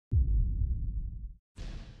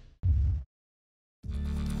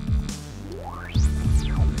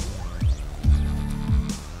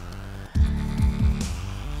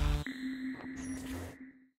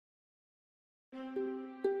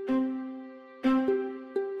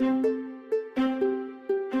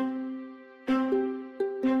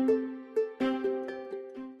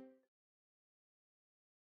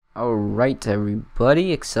Alright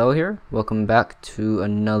everybody, Excel here. Welcome back to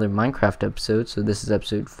another Minecraft episode. So this is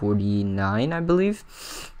episode 49, I believe.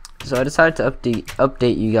 So I decided to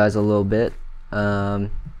update you guys a little bit.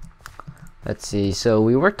 Let's see. So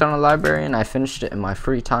we worked on a library and I finished it in my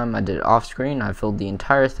free time. I did it off screen. I filled the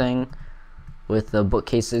entire thing with the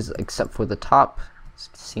bookcases except for the top.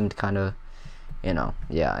 It seemed kind of,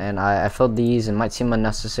 yeah, and I filled these. It might seem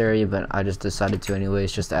unnecessary, but I just decided to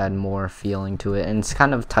anyways, just to add more feeling to it. And it's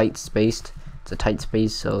kind of tight spaced. It's a tight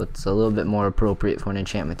space, so it's a little bit more appropriate for an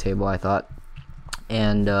enchantment table, I thought.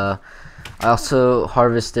 And I also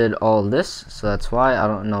harvested all this, so that's why. I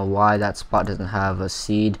don't know why that spot doesn't have a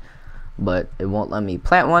seed, but it won't let me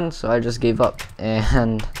plant one, so I just gave up.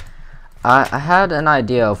 And I had an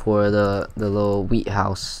idea for the little wheat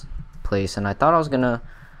house place, and I thought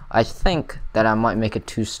I think that I might make a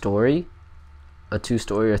two-story or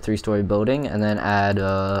three-story building, and then add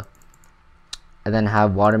and then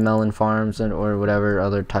have watermelon farms or whatever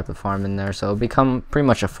other type of farm in there, so it'll become pretty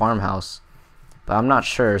much a farmhouse. But I'm not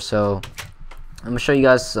sure, so I'm gonna show you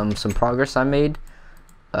guys some progress I made.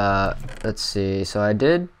 Let's see. So I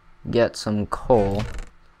did get some coal.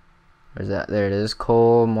 Where's that? There it is.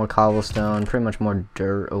 Coal, more cobblestone, pretty much more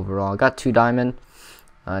dirt overall. I got 2 diamond.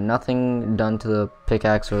 Nothing done to the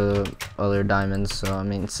pickaxe or the other diamonds, so I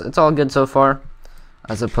mean it's all good so far,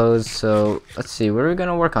 I suppose. So let's see, what are we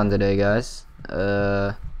gonna work on today, guys?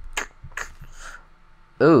 Let's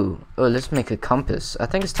make a compass. I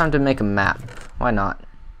think it's time to make a map. Why not?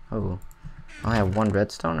 Oh, I only have 1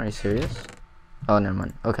 redstone. Are you serious? Oh, never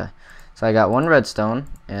mind. Okay, so I got 1 redstone,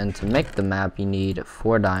 and to make the map you need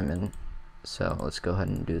 4 diamond. So let's go ahead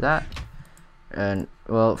and do that. And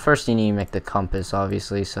well, first you need to make the compass,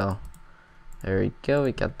 obviously. So there we go,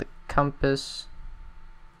 we got the compass.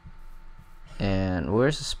 And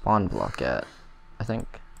where's the spawn block at? I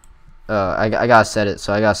think I gotta set it,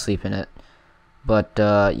 so I gotta sleep in it. But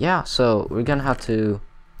yeah, so we're gonna have to,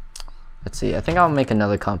 let's see, I think I'll make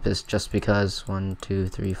another compass just because. 1 2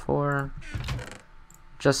 3 4,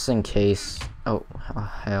 just in case. Oh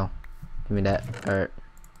hell, give me that. All right,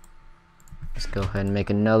 let's go ahead and make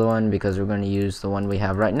another one because we're going to use the one we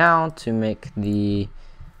have right now to make the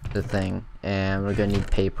thing, and we're going to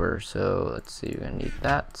need paper. So let's see, we're going to need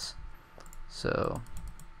that. So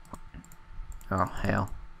oh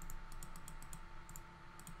hell,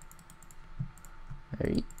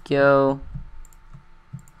 there you go.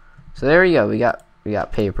 So there we go, we got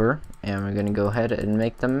paper, and we're going to go ahead and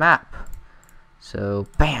make the map. So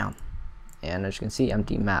bam, and as you can see,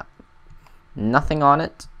 empty map, nothing on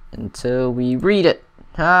it until we read it.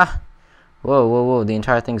 Whoa, the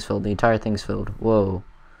entire thing's filled. Whoa.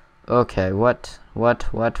 Okay, what? Oh,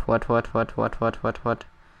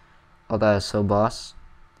 that is so boss.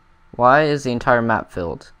 Why is the entire map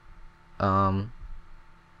filled? Okay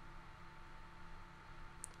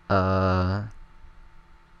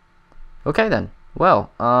then.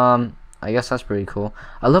 Well, I guess that's pretty cool.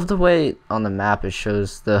 I love the way on the map it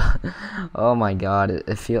shows the oh my god,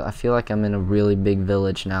 I feel like I'm in a really big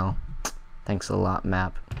village now. Thanks a lot,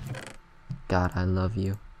 map. God, I love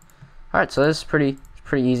you. Alright, so this is pretty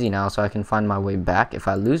easy now, so I can find my way back. If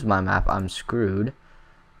I lose my map, I'm screwed.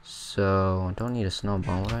 So I don't need a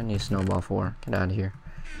snowball. What do I need a snowball for? Get out of here.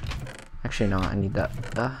 Actually no, I need that.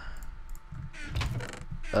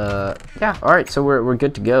 Yeah, alright, so we're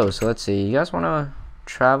good to go. So let's see. You guys wanna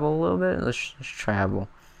travel a little bit? Let's travel.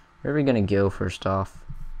 Where are we gonna go first off?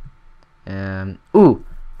 Ooh,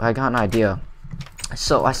 I got an idea.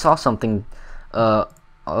 So I saw something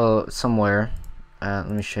somewhere. Let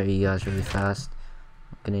me show you guys really fast.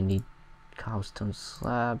 I'm gonna need cobblestone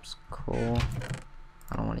slabs, coal.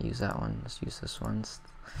 I don't want to use that one. Let's use this one.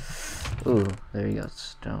 Ooh, there you go.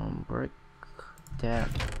 Stone brick. That.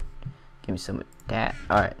 Give me some of that.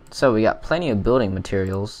 Alright, so we got plenty of building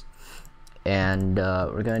materials. And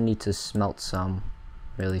we're gonna need to smelt some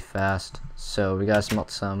really fast. So we gotta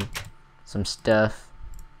smelt some stuff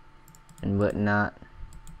and whatnot.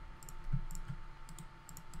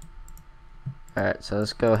 Alright, so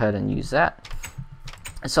let's go ahead and use that.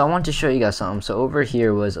 So I want to show you guys something. So over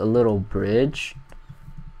here was a little bridge.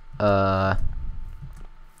 Or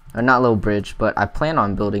not little bridge, but I plan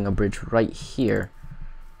on building a bridge right here.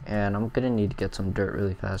 And I'm gonna need to get some dirt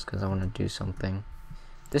really fast because I want to do something.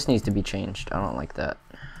 This needs to be changed. I don't like that.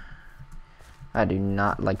 I do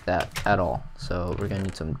not like that at all. So we're gonna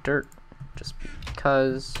need some dirt just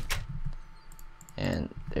because. And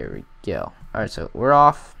there we go. Alright, so we're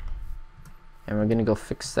off. And we're gonna go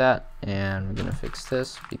fix that. And we're gonna fix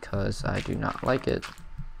this because I do not like it.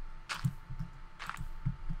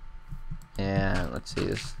 And let's see,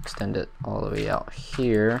 let's extend it all the way out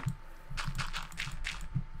here.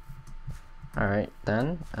 Alright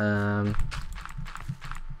then.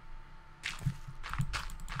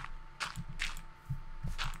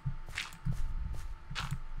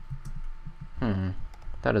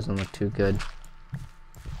 That doesn't look too good.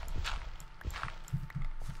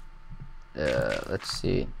 Let's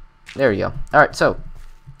see. There we go. Alright, so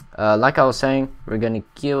like I was saying, we're gonna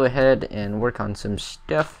go ahead and work on some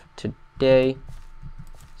stuff today.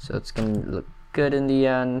 So it's gonna look good in the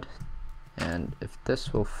end. And if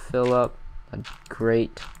this will fill up, that'd be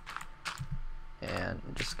great. And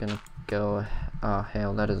I'm just gonna go. Oh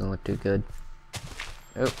hell, that doesn't look too good.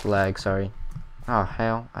 Oh, lag, sorry. Oh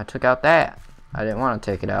hell, I took out that. I didn't want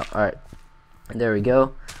to take it out. Alright, there we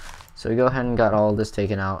go. So we go ahead and got all this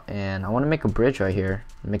taken out, and I want to make a bridge right here.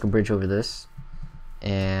 Make a bridge over this,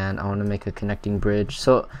 and I want to make a connecting bridge.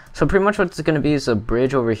 So pretty much what it's going to be is a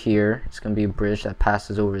bridge over here. It's going to be a bridge that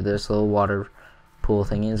passes over this little water pool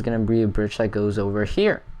thingy. It's going to be a bridge that goes over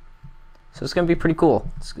here. So it's going to be pretty cool.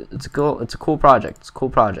 It's a cool project. It's a cool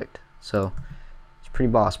project. So it's pretty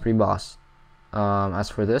boss, pretty boss. As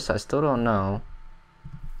for this, I still don't know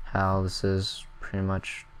how this is pretty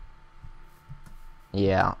much.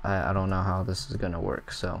 Yeah, I don't know how this is gonna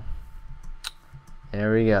work, so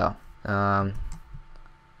there we go.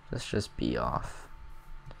 Let's just be off.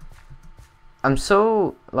 I'm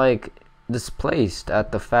so like displaced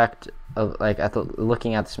at the fact of like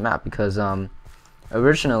looking at this map, because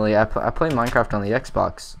originally I played Minecraft on the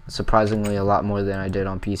Xbox surprisingly a lot more than I did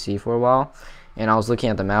on PC for a while, and I was looking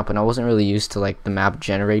at the map and I wasn't really used to like the map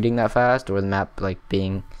generating that fast, or the map like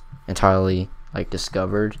being entirely like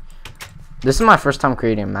discovered. This is my first time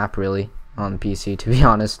creating a map really on PC, to be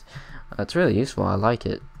honest. It's really useful. I like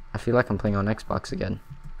it. I feel like I'm playing on Xbox again.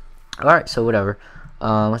 Alright, so whatever.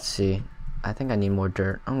 Let's see. I think I need more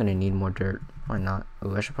dirt. I'm gonna need more dirt. Why not?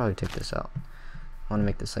 Oh, I should probably take this out. I want to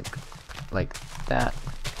make this like that.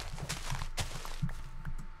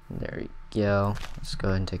 There we go. Let's go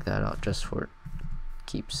ahead and take that out just for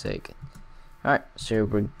keepsake. Alright, so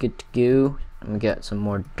we're good to go. I'm gonna get some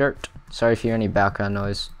more dirt. Sorry if you hear any background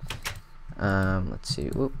noise. Let's see.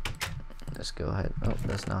 Whoop. Let's go ahead. Oh,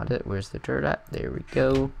 that's not it. Where's the dirt at? There we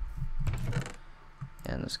go.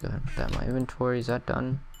 And let's go ahead and put that in my inventory. Is that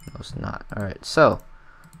done? No, it's not. Alright, so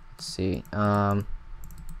let's see. Oh,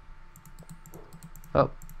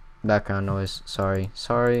 background noise. Sorry,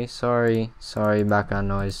 background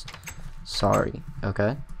noise. Sorry.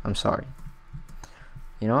 Okay, I'm sorry.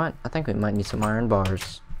 You know what? I think we might need some iron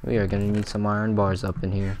bars. We are gonna need some iron bars up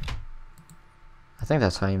in here. I think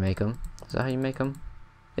that's how you make them. Is that how you make them?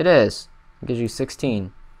 It is. It gives you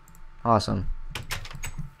 16. Awesome.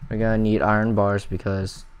 We're gonna need iron bars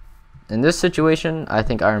because in this situation, I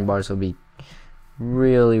think iron bars will be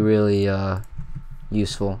really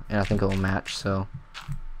useful, and I think it will match. So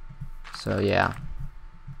yeah.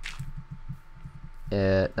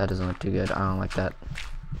 That doesn't look too good. I don't like that.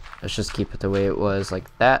 Let's just keep it the way it was,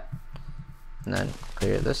 like that, and then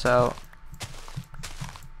clear this out.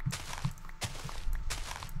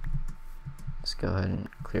 Go ahead and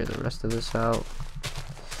clear the rest of this out.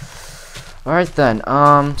 Alright then,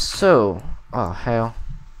 so, oh hell,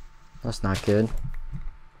 that's not good.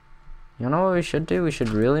 You know what we should do? We should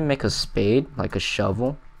really make a spade, like a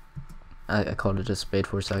shovel. I called it a spade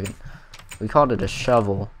for a second. We called it a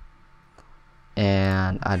shovel,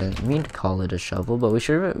 and I didn't mean to call it a shovel, but we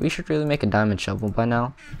should really make a diamond shovel by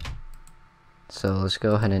now. So let's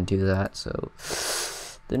go ahead and do that. So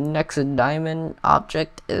the next diamond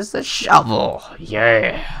object is the shovel.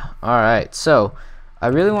 Yeah. Alright, so I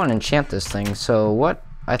really want to enchant this thing. So what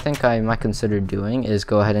I think I might consider doing is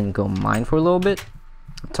go ahead and go mine for a little bit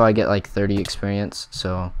until I get like 30 experience.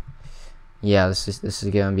 So yeah, this is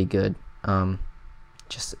gonna be good.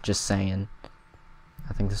 Just saying.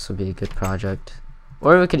 I think this will be a good project.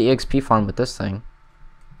 Or we could EXP farm with this thing.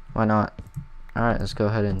 Why not? Alright, let's go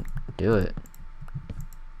ahead and do it.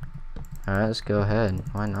 Alright, let's go ahead.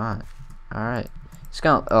 Why not? Alright.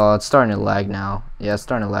 Oh, it's starting to lag now. Yeah, it's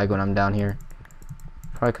starting to lag when I'm down here.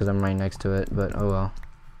 Probably because I'm right next to it, but oh well.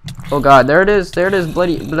 Oh god, there it is. There it is,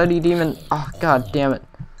 bloody demon. Oh god damn it.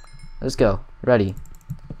 Let's go. Ready.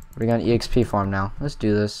 We're gonna EXP farm now. Let's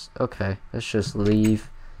do this. Okay, let's just leave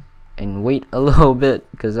and wait a little bit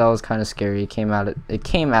because that was kind of scary. It came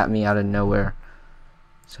at me out of nowhere.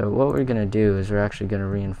 So what we're gonna do is we're actually gonna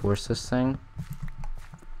reinforce this thing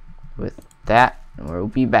with that, and we'll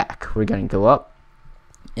be back. We're gonna go up,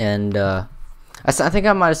 and I think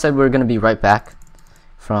I might have said we were gonna be right back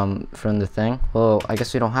from the thing. Well, I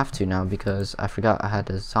guess we don't have to now because I forgot I had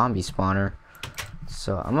a zombie spawner.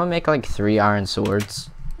 So I'm gonna make like 3 iron swords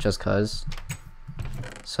just cause.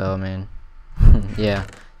 So I mean, yeah,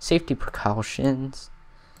 safety precautions.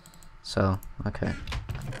 So, okay.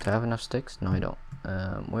 Do I have enough sticks? No, I don't.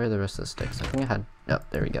 Where are the rest of the sticks? I think I had... Oh,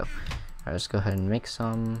 there we go. Alright, let's go ahead and make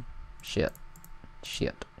some... Shit.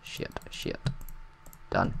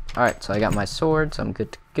 Done. Alright, so I got my sword, so I'm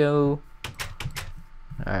good to go.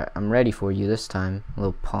 Alright, I'm ready for you this time,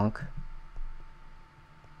 little punk.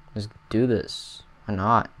 Let's do this. Why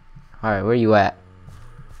not? Alright, where you at?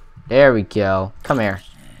 There we go. Come here.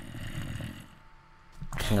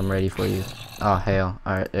 I think I'm ready for you. Oh, hell.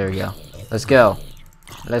 Alright, there we go. Let's go.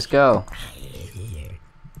 Let's go.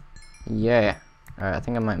 Yeah. Alright, I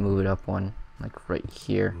think I might move it up one. Like right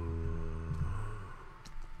here.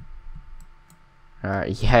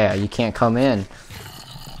 Alright, yeah, you can't come in.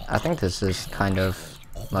 I think this is kind of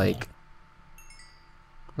like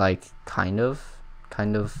kind of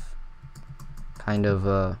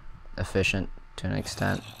efficient to an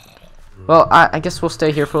extent. Well, I guess we'll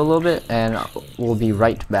stay here for a little bit and we'll be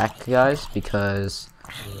right back, guys, because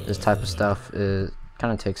this type of stuff is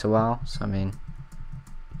kind of takes a while. So I mean,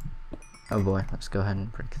 oh boy, let's go ahead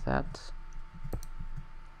and break that.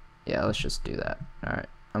 Yeah, let's just do that. All right,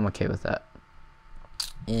 I'm okay with that.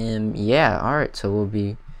 Yeah, all right, so we'll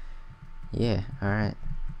be, yeah, all right,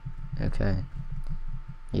 okay,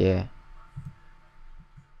 yeah.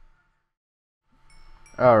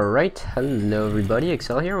 Alright, hello everybody,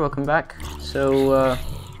 Excel here, welcome back. So,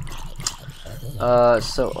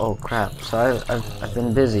 oh crap, so I've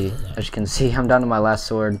been busy. As you can see, I'm down to my last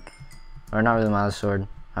sword. Or not really my last sword.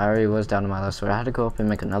 I already was down to my last sword. I had to go up and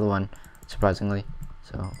make another one, surprisingly.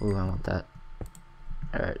 So, ooh, I want that.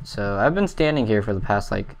 Alright, so I've been standing here for the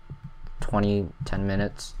past like 10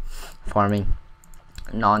 minutes, farming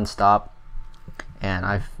non-stop. And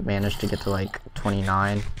I've managed to get to like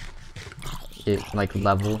 29. Like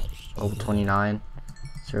level over 29.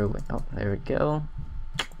 So oh, there we go.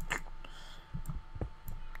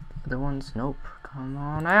 Other ones, nope. Come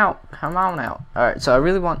on out. Alright, so I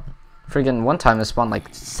really want friggin' one time it spawned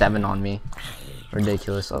like 7 on me.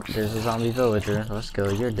 Ridiculous. Oh, there's a zombie villager. Let's go.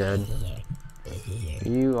 You're dead.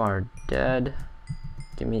 You are dead.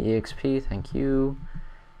 Give me EXP, thank you.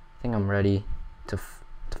 I think I'm ready to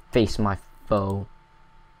face my foe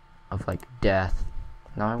of like death.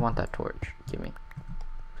 Now I want that torch. Give me.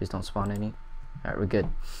 Please don't spawn any. Alright, we're good.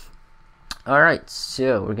 Alright,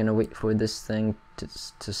 so we're gonna wait for this thing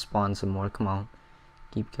to spawn some more. Come on.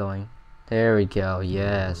 Keep going. There we go.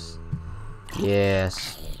 Yes.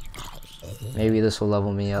 Yes. Maybe this will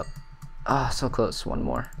level me up. Ah, so close. One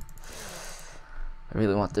more. I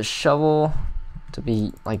really want this shovel to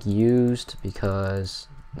be like used because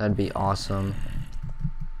that'd be awesome.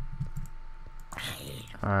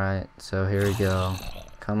 Alright, so here we go.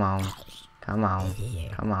 Come on.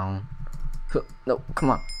 No, come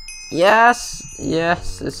on. Yes!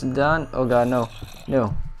 Yes, it's done. Oh god, no.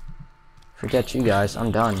 No. Forget you guys.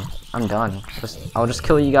 I'm done. I'll just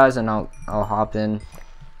kill you guys and I'll hop in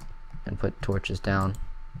and put torches down.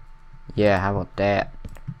 Yeah, how about that?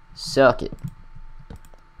 Suck it.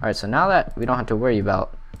 Alright, so now that we don't have to worry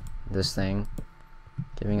about this thing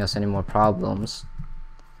giving us any more problems,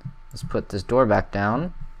 let's put this door back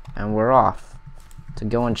down and we're off to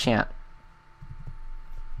go enchant.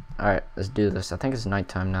 Alright, let's do this. I think it's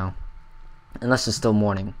nighttime now. Unless it's still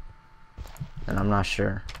morning. And I'm not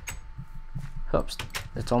sure. Oops.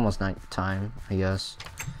 It's almost nighttime, I guess.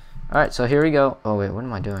 Alright, so here we go. Oh wait, what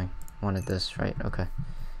am I doing? Wanted this, right? Okay.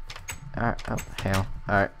 Alright, oh, hail.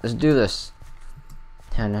 Alright, let's do this.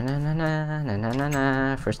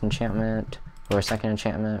 First enchantment. Or second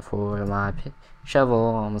enchantment for my shovel.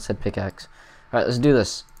 Almost said pickaxe. Alright, let's do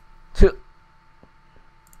this.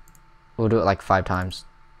 We'll do it like 5 times.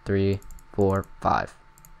 3, 4, 5.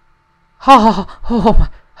 Oh,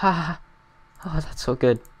 that's so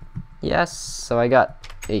good. Yes, so I got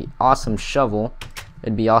a awesome shovel.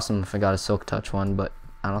 It'd be awesome if I got a silk touch one, but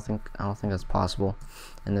I don't think that's possible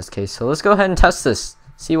in this case. So let's go ahead and test this.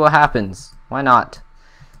 See what happens. Why not?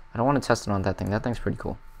 I don't want to test it on that thing. That thing's pretty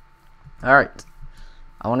cool. Alright.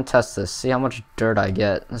 I want to test this. See how much dirt I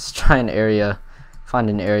get. Let's try an area. Find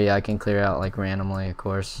an area I can clear out like randomly, of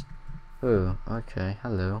course. Ooh, okay,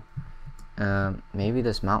 hello. Maybe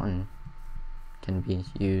this mountain can be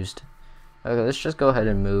used. Okay, let's just go ahead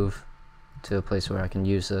and move to a place where I can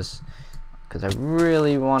use this, because I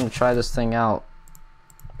really want to try this thing out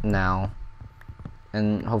now.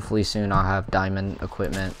 And hopefully soon I'll have diamond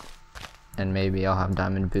equipment, and maybe I'll have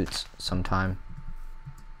diamond boots sometime.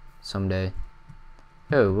 Someday.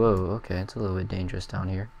 Oh, whoa, okay, it's a little bit dangerous down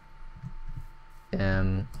here.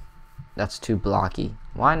 That's too blocky.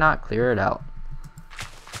 Why not clear it out?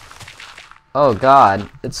 Oh god,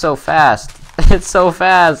 it's so fast. It's so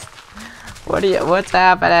fast. What's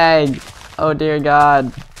happening? Oh dear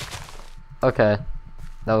god. Okay,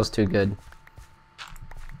 that was too good.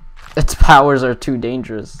 Its powers are too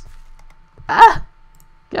dangerous. Ah!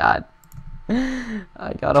 God.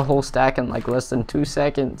 I got a whole stack in like less than 2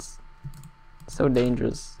 seconds. So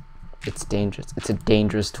dangerous. It's dangerous. It's a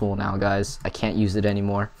dangerous tool now, guys. I can't use it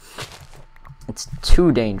anymore. It's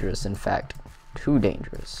too dangerous, in fact. Too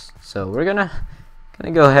dangerous. So we're gonna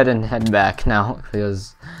go ahead and head back now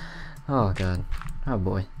because, oh god, oh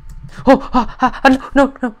boy,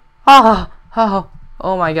 no,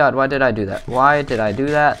 oh my god, why did I do that? Why did I do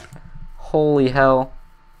that? Holy hell,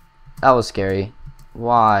 that was scary.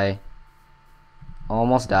 Why?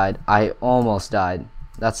 Almost died. I almost died.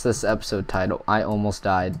 That's this episode title. I almost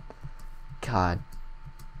died. God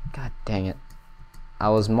dang it. I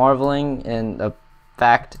was marveling in the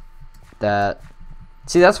fact that,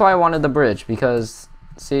 see, that's why I wanted the bridge, because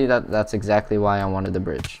see, that's exactly why I wanted the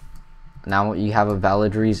bridge. Now you have a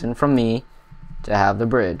valid reason from me to have the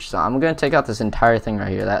bridge. So I'm gonna take out this entire thing right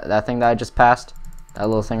here. That thing that I just passed, that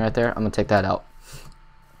little thing right there, I'm gonna take that out.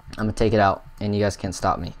 I'm gonna take it out and you guys can't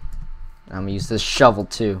stop me. And I'm gonna use this shovel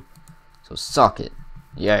too. So suck it.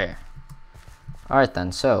 Yeah. Alright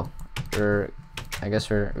then, so I guess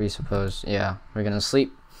we suppose, yeah, we're gonna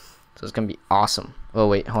sleep. So it's gonna be awesome. Oh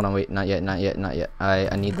wait, hold on, wait, not yet.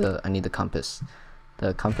 I need the compass.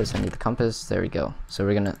 I need the compass. There we go. So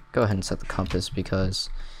we're gonna go ahead and set the compass because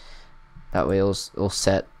that way it'll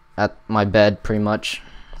set at my bed pretty much.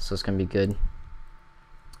 So it's gonna be good.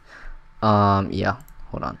 Yeah,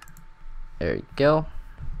 hold on. There you go.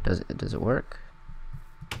 Does it work?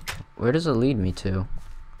 Where does it lead me to?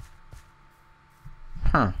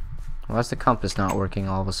 Huh. Why is the compass not working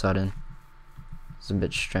all of a sudden? It's a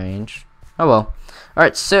bit strange. Oh well.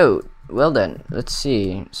 Alright, so, well then, let's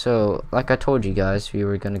see. So, like I told you guys, we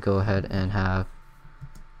were gonna go ahead and have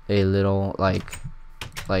a little, like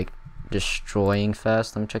destroying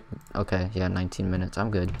fest. Let me check. Okay, yeah, 19 minutes.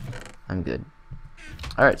 I'm good.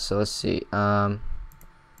 Alright, so let's see.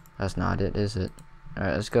 That's not it, is it?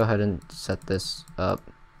 Alright, let's go ahead and set this up.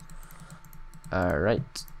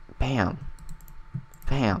 Alright. Bam.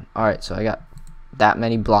 Alright, so I got that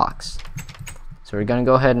many blocks. So we're gonna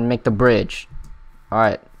go ahead and make the bridge.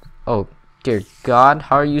 Alright. Oh, dear God,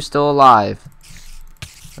 how are you still alive?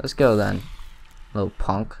 Let's go then, little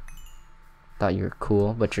punk. Thought you were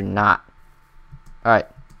cool, but you're not. Alright.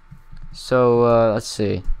 So, let's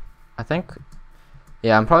see. I think,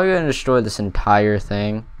 yeah, I'm probably gonna destroy this entire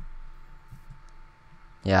thing.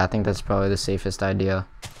 Yeah, I think that's probably the safest idea.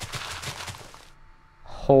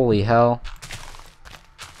 Holy hell.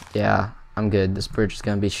 Yeah, I'm good. This bridge is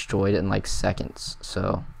gonna be destroyed in like seconds.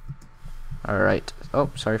 So, alright. Oh,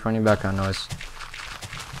 sorry for any background noise.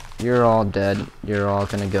 You're all dead. You're all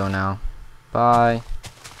gonna go now. Bye.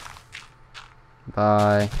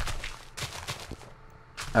 Alright.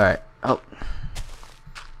 Oh.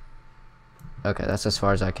 Okay, that's as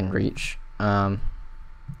far as I can reach. Can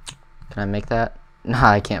I make that?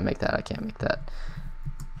 Nah, I can't make that.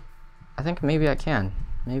 I think maybe I can.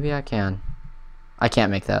 I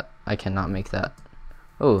can't make that. I cannot make that.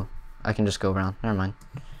 Oh, I can just go around. Never mind.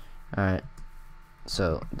 Alright.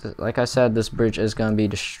 So, like I said, this bridge is going to be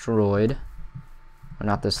destroyed. Or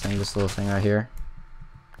not this thing, this little thing right here.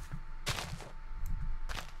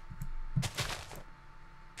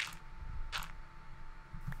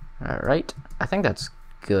 Alright. I think that's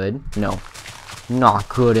good. No. Not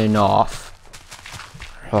good enough.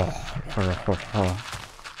 I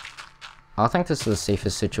think this is the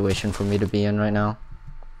safest situation for me to be in right now.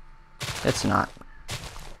 It's not.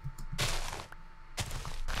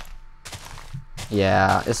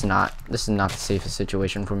 Yeah, it's not. This is not the safest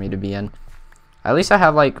situation for me to be in. At least I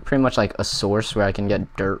have like pretty much like a source where I can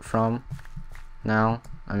get dirt from now.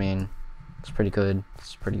 I mean, it's pretty good.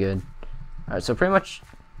 Alright, so pretty much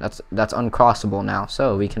that's uncrossable now.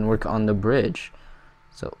 So we can work on the bridge.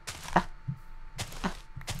 So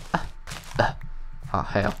oh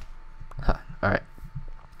hell. Alright.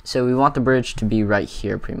 So we want the bridge to be right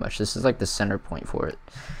here pretty much. This is like the center point for it.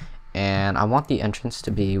 And I want the entrance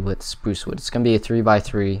to be with spruce wood. It's going to be a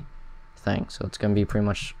 3x3 thing. So it's going to be pretty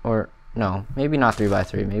much, or no, maybe not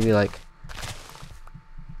 3x3. Maybe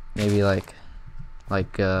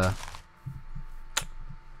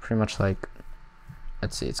pretty much like,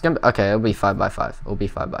 let's see. It's going to be, okay, it'll be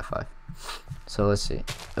 5x5. So let's see.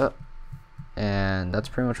 And that's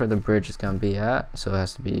pretty much where the bridge is going to be at. So it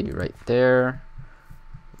has to be right there.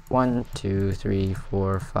 1, 2, 3,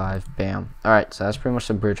 4, 5, bam. Alright, so that's pretty much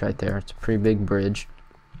the bridge right there. It's a pretty big bridge.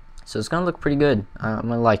 So it's going to look pretty good. I'm going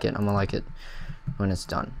to like it. When it's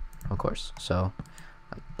done, of course. So,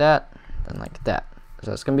 like that, then like that.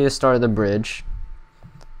 So that's going to be the start of the bridge.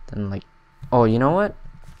 Then like, oh, you know what?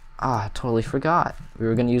 Ah, I totally forgot. We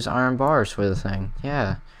were gonna use iron bars for the thing.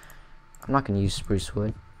 Yeah. I'm not gonna use spruce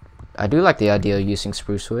wood. I do like the idea of using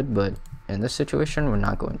spruce wood, but in this situation, we're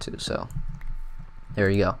not going to, so. There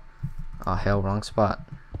you go. Oh, hell, wrong spot.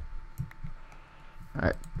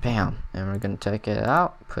 Alright, bam. And we're gonna take it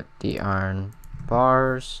out, put the iron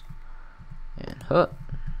bars, and hook.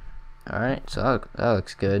 Alright, so that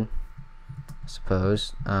looks good, I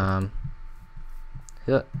suppose.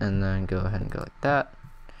 Hook, and then go ahead and go like that.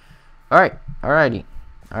 Alright, alrighty.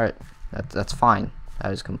 Alright, that's fine.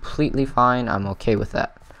 That is completely fine. I'm okay with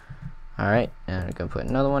that. Alright, and I'm gonna put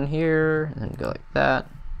another one here, and then go like that,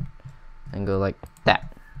 and go like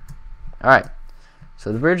that. Alright,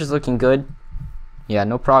 so the bridge is looking good. Yeah,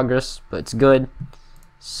 no progress, but it's good.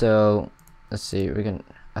 So let's see,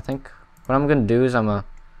 I think what I'm gonna do is damn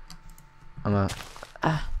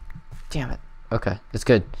it. Okay, it's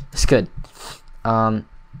good. It's good. I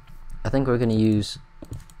think we're gonna use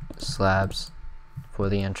slabs for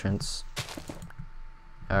the entrance.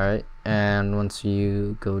 Alright, and once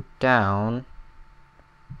you go down,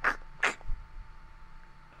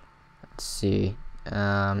 let's see,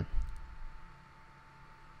 hail.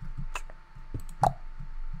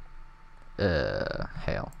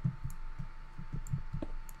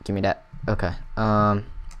 Give me that. Okay.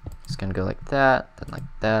 It's gonna go like that, then like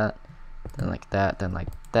that, then like that, then like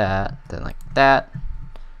that, then like that.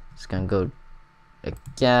 It's gonna go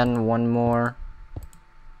again, one more,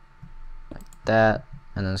 like that,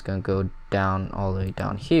 and then it's gonna go down all the way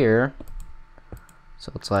down here.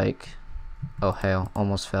 So it's like, oh hail,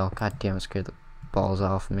 almost fell. God damn, it scared the balls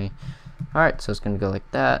off me. Alright, so it's gonna go like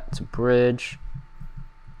that. It's a bridge.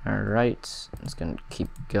 Alright, it's gonna keep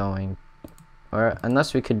going. Or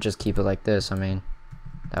unless we could just keep it like this, I mean,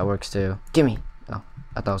 that works too. Gimme! Oh,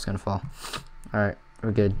 I thought it was gonna fall. Alright,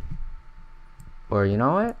 we're good. Or you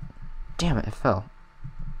know what? Damn it, it fell.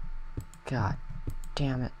 God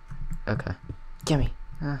damn it. Okay. Gimme.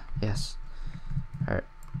 Yes. Alright.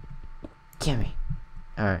 Gimme.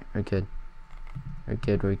 Alright, we're good. We're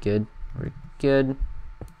good, we're good. We're good.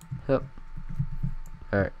 Hup.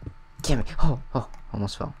 Alright. Gimme. Oh,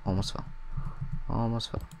 almost fell. Almost fell.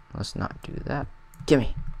 Almost fell. Let's not do that.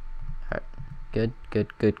 Gimme. Alright. Good,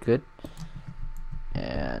 good, good, good.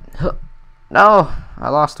 And hup. No! I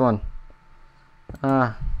lost one.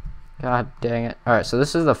 God dang it. Alright, so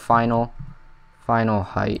this is the final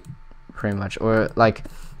height, pretty much. Or like,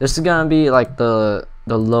 this is gonna be like the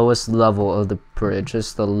lowest level of the bridge. This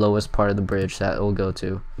is the lowest part of the bridge that it will go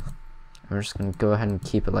to. We're just gonna go ahead and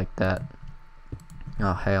keep it like that.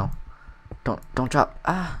 Oh hail. Don't drop.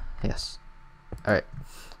 Yes. Alright.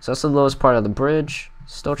 So that's the lowest part of the bridge.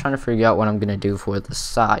 Still trying to figure out what I'm gonna do for the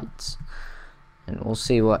sides. And we'll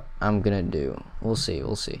see what I'm gonna do. We'll see.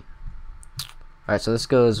 Alright, so this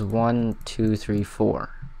goes 1, 2, 3, 4.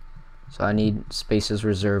 So I need spaces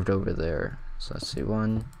reserved over there. So let's see,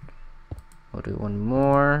 one. We'll do one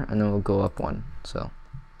more, and then we'll go up one. So,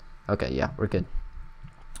 okay, yeah, we're good.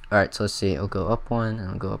 Alright, so let's see. It'll go up one, and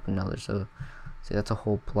it'll go up another. So, see, that's a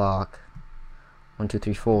whole block. 1, 2,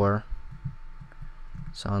 3, 4.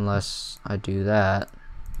 So unless I do that,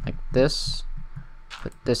 like this,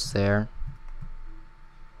 put this there.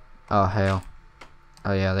 Oh, hail.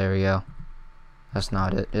 Oh, yeah, there we go. That's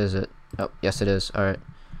not it, is it? Oh, yes, it is. Alright.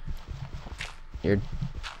 You're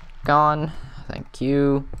gone. Thank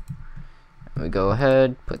you. We go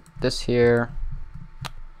ahead, put this here.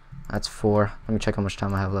 That's 4. Let me check how much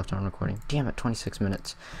time I have left on recording. Damn it, 26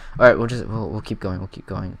 minutes. Alright, we'll keep going. We'll keep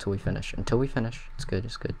going until we finish. Until we finish. It's good,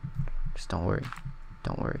 it's good. Just don't worry.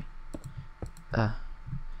 Don't worry. Alright.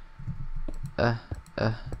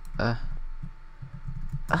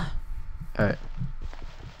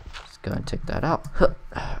 Just go and take that out.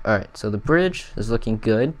 Alright, so the bridge is looking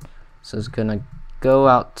good. So it's gonna go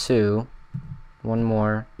out to one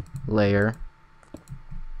more layer.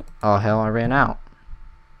 Oh hell, I ran out.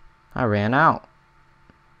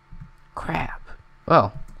 Crap.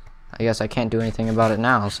 Well, I guess I can't do anything about it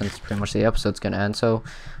now since pretty much the episode's gonna end. So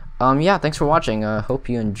yeah, thanks for watching. Hope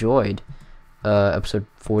you enjoyed episode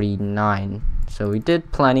 49. So we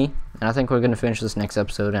did plenty, and I think we're gonna finish this next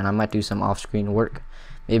episode, and I might do some off-screen work,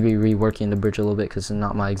 maybe reworking the bridge a little bit because it's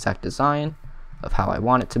not my exact design of how I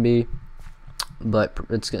want it to be, but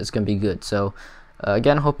it's gonna be good. So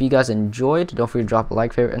again, hope you guys enjoyed. Don't forget to drop a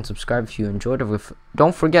like, favorite, and subscribe if you enjoyed.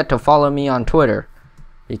 Don't forget to follow me on Twitter,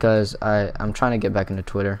 because I'm trying to get back into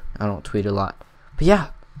Twitter. I don't tweet a lot, but yeah.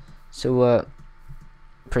 So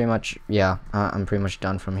pretty much, yeah, I'm pretty much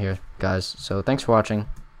done from here, guys. So thanks for watching.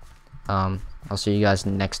 I'll see you guys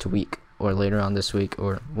next week, or later on this week,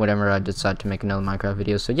 or whenever I decide to make another Minecraft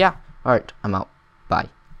video. So yeah, alright, I'm out. Bye.